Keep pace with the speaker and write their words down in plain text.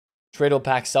Tradable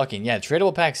packs sucking. Yeah,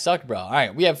 tradable packs suck, bro. All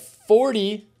right, we have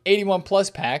 40 81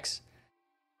 plus packs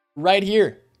right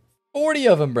here. 40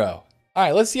 of them, bro. All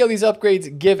right, let's see how these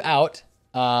upgrades give out.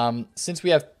 Since we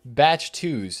have batch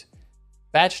 2s.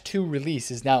 Batch 2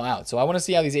 release is now out. So I want to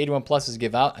see how these 81 pluses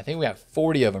give out. I think we have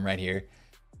 40 of them right here.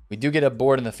 We do get a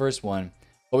board in the first one,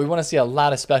 but we want to see a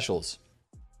lot of specials.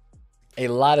 A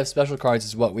lot of special cards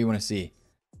is what we want to see.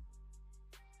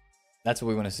 That's what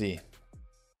we want to see.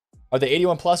 Are the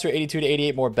 81 plus or 82 to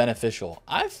 88 more beneficial?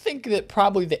 I think that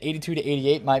probably the 82 to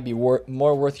 88 might be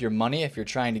more worth your money if you're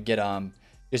trying to get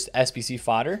just SBC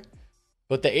fodder.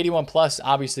 But the 81 plus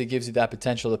obviously gives you that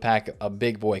potential to pack a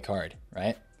big boy card,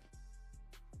 right?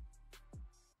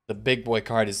 The big boy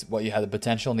card is what you have the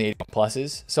potential in the 81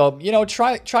 pluses. So, you know,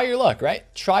 try your luck, right?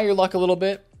 Try your luck a little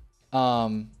bit.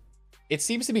 It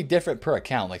seems to be different per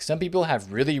account. Like some people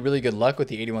have really, really good luck with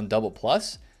the 81 double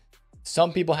plus.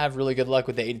 Some people have really good luck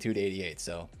with the 82 to 88.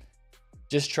 So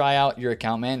just try out your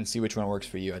account, man, and see which one works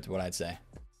for you. That's what I'd say.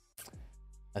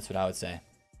 That's what I would say.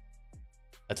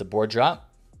 That's a board drop.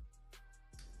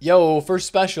 Yo, first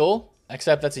special,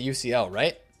 except that's a UCL,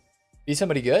 right? Be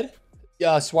somebody good?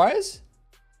 Suarez?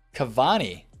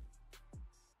 Cavani.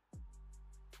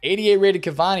 88 rated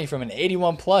Cavani from an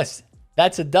 81 plus.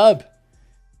 That's a dub.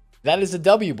 That is a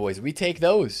W, boys. We take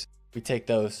those. We take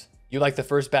those. You like the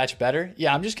first batch better?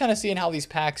 Yeah, I'm just kind of seeing how these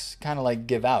packs kind of like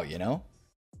give out, you know?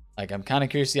 Like, I'm kind of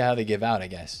curious to see how they give out, I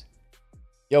guess.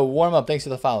 Yo, warm up. Thanks for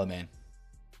the follow, man.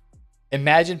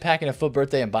 Imagine packing a FUT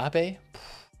birthday Mbappe.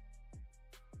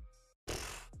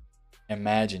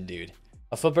 Imagine, dude.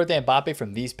 A FUT birthday Mbappe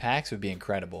from these packs would be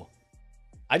incredible.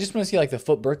 I just want to see like the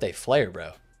FUT birthday flair,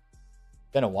 bro.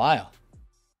 Been a while.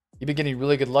 You've been getting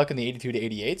really good luck in the 82 to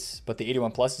 88s, but the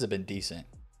 81 pluses have been decent.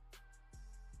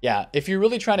 Yeah, if you're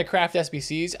really trying to craft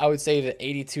SBCs, I would say the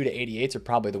 82 to 88s are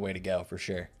probably the way to go for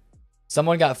sure.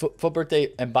 Someone got FUT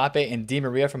birthday Mbappe and Di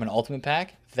Maria from an ultimate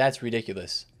pack. That's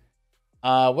ridiculous.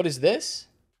 What is this?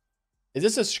 Is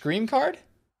this a scream card?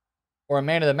 Or a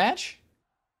man of the match?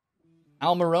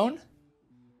 Almiron?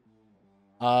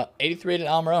 83 rated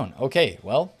Almiron. Okay,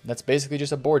 well, that's basically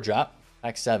just a board drop.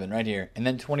 Pack 7 right here. And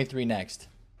then 23 next.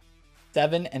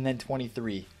 7 and then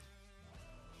 23.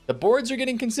 The boards are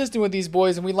getting consistent with these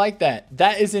boys, and we like that.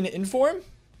 That is an inform?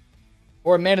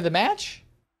 Or a man of the match?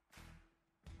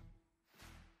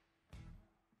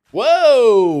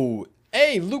 Whoa!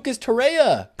 Hey, Lucas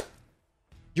Torreira!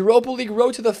 Europa League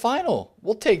road to the final.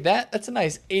 We'll take that. That's a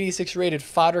nice 86 rated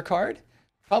fodder card.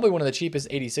 Probably one of the cheapest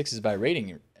 86s by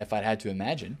rating, if I'd had to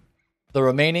imagine. The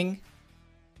remaining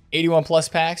 81 plus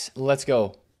packs, let's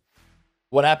go.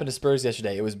 What happened to Spurs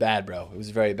yesterday? It was bad, bro. It was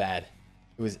very bad.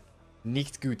 It was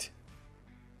nicht gut.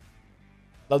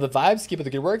 Love the vibes. Keep up the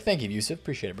good work. Thank you, Yusuf.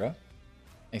 Appreciate it, bro.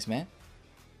 Thanks, man.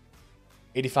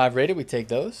 85 rated. We take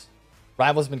those.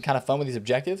 Rival's been kind of fun with these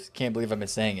objectives. Can't believe I've been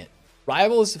saying it.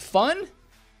 Rivals fun?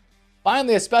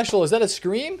 Finally a special. Is that a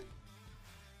Scream?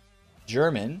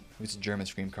 German. Who's a German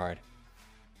Scream card?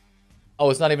 Oh,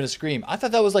 it's not even a Scream. I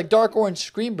thought that was like Dark Orange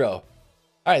Scream, bro. All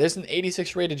right, there's an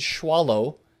 86 rated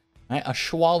Schwallow. Right, a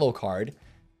Schwallow card.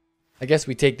 I guess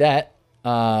we take that.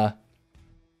 I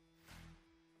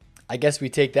guess we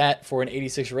take that for an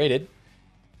 86 rated.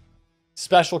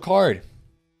 Special card.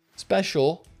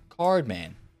 Special card,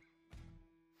 man.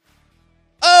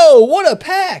 Oh, what a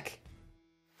pack!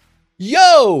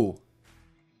 Yo!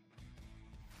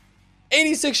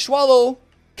 86 Schwallow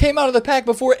came out of the pack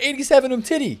before 87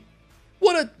 Umtiti.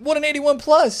 What an 81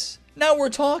 plus. Now we're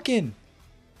talking.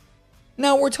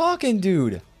 Now we're talking,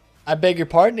 dude. I beg your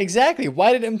pardon. Exactly.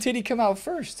 Why did Umtiti come out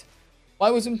first? Why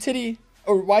was Umtiti,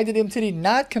 or why did Umtiti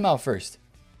not come out first?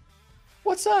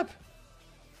 What's up?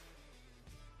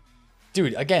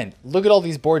 Dude, again, look at all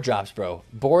these board drops, bro.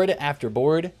 Board after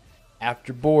board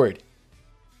after board.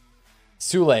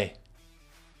 Sule.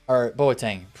 Or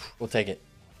Boateng. We'll take it.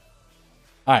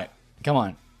 Alright, come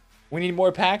on. We need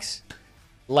more packs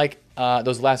like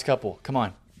those last couple. Come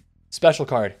on. Special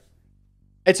card.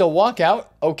 It's a walkout.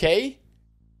 Okay.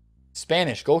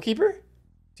 Spanish goalkeeper.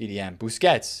 CDM.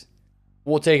 Busquets.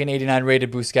 We'll take an 89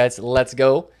 rated Busquets. Let's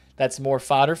go. That's more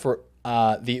fodder for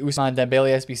the Ousmane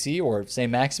Dembele SBC or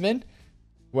St. Maximin.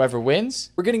 Whoever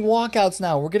wins. We're getting walkouts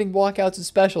now. We're getting walkouts and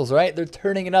specials, right? They're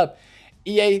turning it up.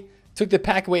 EA took the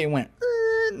pack away and went,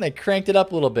 and they cranked it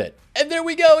up a little bit. And there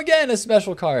we go again, a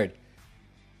special card.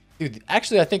 Dude,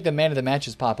 actually, I think the man of the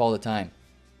matches pop all the time.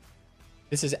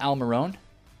 This is Almiron.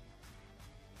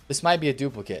 This might be a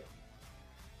duplicate.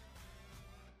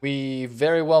 We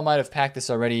very well might have packed this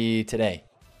already today.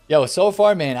 Yo, so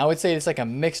far, man, I would say it's like a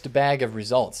mixed bag of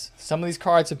results. Some of these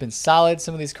cards have been solid.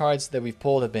 Some of these cards that we've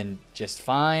pulled have been just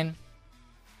fine.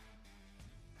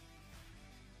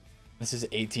 This is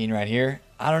 18 right here.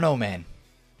 I don't know, man.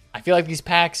 I feel like these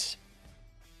packs...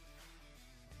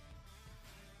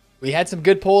 We had some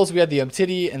good pulls. We had the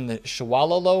Umtiti and the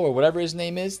Shawalolo or whatever his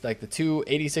name is. Like the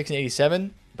 286 and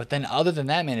 87. But then other than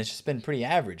that, man, it's just been pretty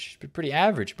average. It's been pretty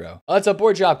average, bro. Oh, that's a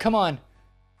board job. Come on.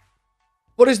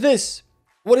 What is this?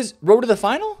 What is... Road to the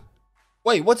final?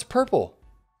 Wait, what's purple?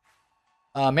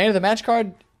 Man of the match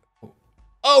card?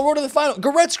 Oh, road to the final.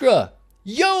 Goretzka.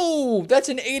 Yo, that's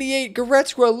an 88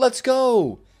 Goretzka. Let's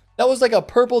go. That was like a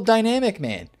purple dynamic,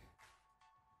 man.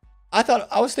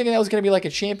 I was thinking that was going to be like a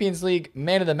Champions League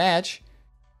man of the match.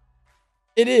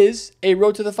 It is a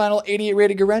road to the final 88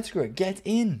 rated Goretzka. Get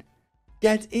in.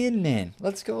 Get in, man.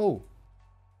 Let's go.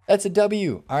 That's a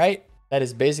W. All right. That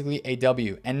is basically a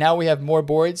W. And now we have more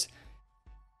boards.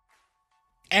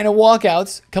 And a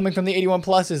walkouts coming from the 81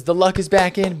 pluses. The luck is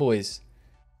back in, boys.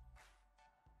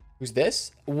 Who's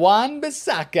this?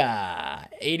 Wan-Bissaka.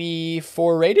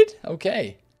 84 rated?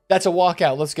 Okay. That's a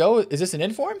walkout. Let's go. Is this an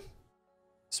inform?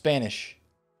 Spanish.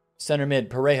 Center mid.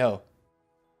 Parejo.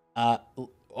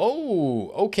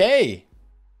 Oh, okay.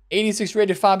 86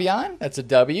 rated Fabian. That's a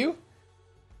W.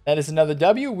 That is another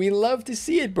W. We love to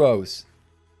see it, bros.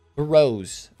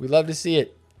 Bros. We love to see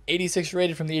it. 86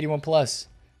 rated from the 81 plus.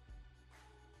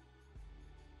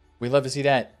 We love to see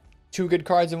that. 2 good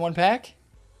cards in 1 pack.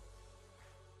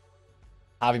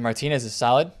 Javi Martinez is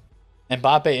solid.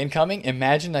 Mbappe incoming.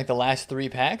 Imagine like the last 3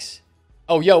 packs.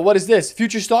 Oh, yo, what is this?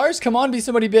 Future stars? Come on, be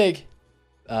somebody big.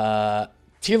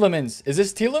 Tielemans. Is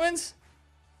this Tielemans?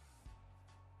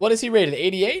 What is he rated?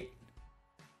 88?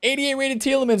 88 rated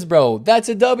Tielemans, bro. That's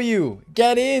a W.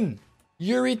 Get in.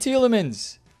 Yuri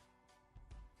Tielemans.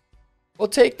 We'll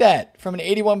take that from an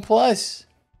 81 plus.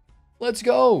 Let's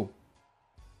go.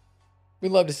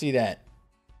 We'd love to see that.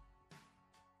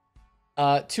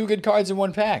 2 good cards in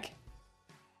 1 pack.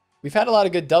 We've had a lot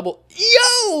of good double.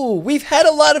 Yo! We've had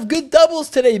a lot of good doubles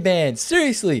today, man.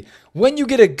 Seriously. When you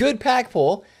get a good pack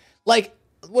pull, like,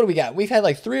 what do we got? We've had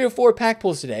like 3 or 4 pack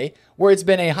pulls today where it's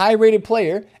been a high-rated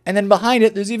player, and then behind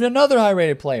it, there's even another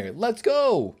high-rated player. Let's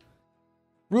go.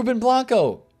 Ruben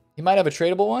Blanco. He might have a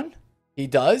tradable one. He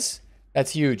does.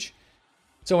 That's huge.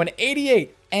 So an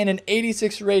 88 and an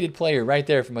 86 rated player right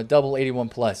there from a double 81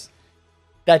 plus.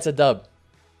 That's a dub.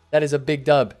 That is a big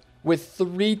dub. With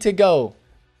 3 to go,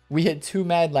 we hit 2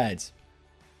 Mad Lads.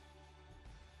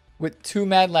 With 2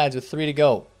 Mad Lads with 3 to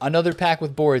go. Another pack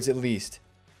with boards at least.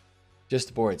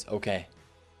 Just boards. Okay.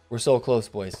 We're so close,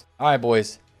 boys. All right,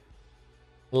 boys.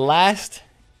 Last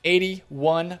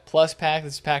 81 plus pack.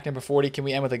 This is pack number 40. Can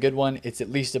we end with a good one? It's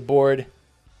at least a board.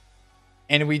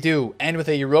 And we do. End with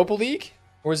a Europa League?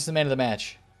 Or is this the man of the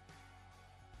match?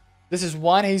 This is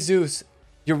Juan Jesus.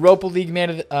 Europa League man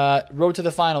of the, road to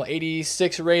the final.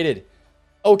 86 rated.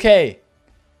 Okay.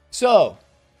 So,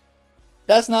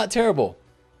 that's not terrible.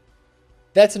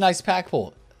 That's a nice pack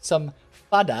pull. Some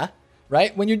fada,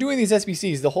 right? When you're doing these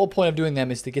SBCs, the whole point of doing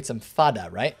them is to get some fada,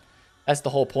 right? That's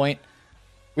the whole point.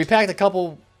 We packed a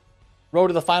couple road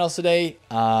to the finals today.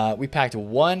 We packed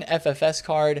 1 FFS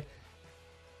card,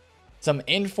 some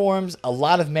informs, a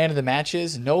lot of man of the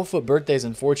matches, no foot birthdays,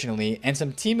 unfortunately, and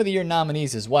some team of the year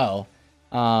nominees as well.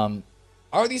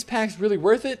 Are these packs really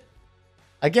worth it?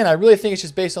 Again, I really think it's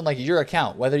just based on like your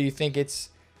account, whether you think it's,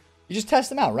 you just test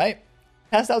them out, right?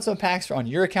 Test out some packs on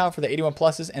your account for the 81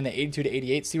 pluses and the 82 to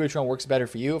 88. See which one works better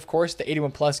for you. Of course, the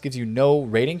 81 plus gives you no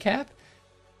rating cap,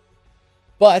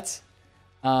 but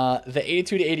the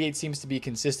 82 to 88 seems to be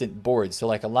consistent boards. So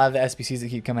like a lot of the SBCs that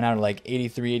keep coming out are like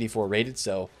 83, 84 rated.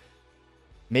 So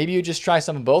maybe you just try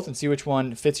some of both and see which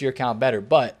one fits your account better.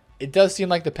 But it does seem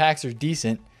like the packs are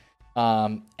decent.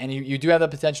 And you do have the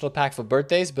potential to pack for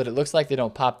birthdays, but it looks like they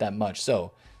don't pop that much.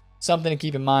 So something to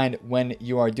keep in mind when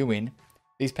you are doing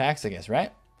these packs, I guess,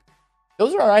 right?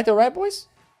 Those are all right though, right, boys?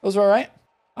 Those are all right.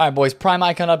 All right, boys, prime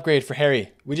icon upgrade for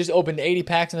Harry. We just opened 80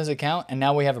 packs in his account, and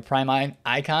now we have a prime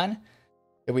icon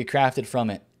that we crafted from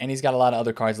it. And he's got a lot of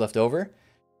other cards left over.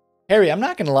 Harry, I'm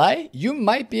not going to lie. You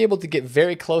might be able to get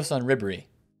very close on Ribery.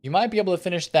 You might be able to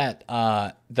finish that,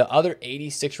 the other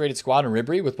 86 rated squad on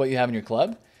Ribery with what you have in your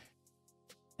club.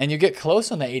 And you get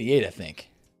close on the 88, I think.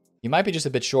 You might be just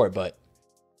a bit short, but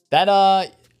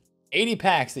that 80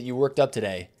 packs that you worked up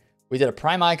today, we did a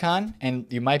prime icon, and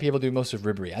you might be able to do most of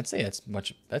Ribery. I'd say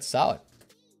that's solid.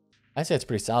 I'd say it's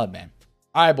pretty solid, man.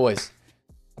 All right, boys.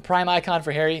 A prime icon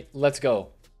for Harry. Let's go.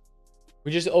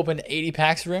 We just opened 80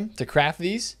 packs for him to craft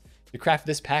these. To craft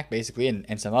this pack, basically,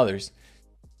 and some others.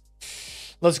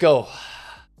 Let's go.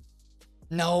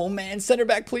 No, man. Center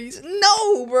back, please.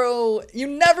 No, bro. You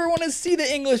never want to see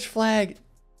the English flag.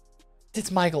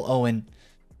 It's Michael Owen.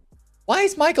 Why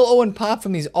is Michael Owen pop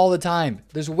from these all the time?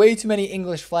 There's way too many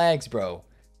English flags, bro.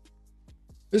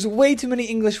 There's way too many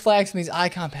English flags from these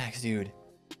icon packs, dude.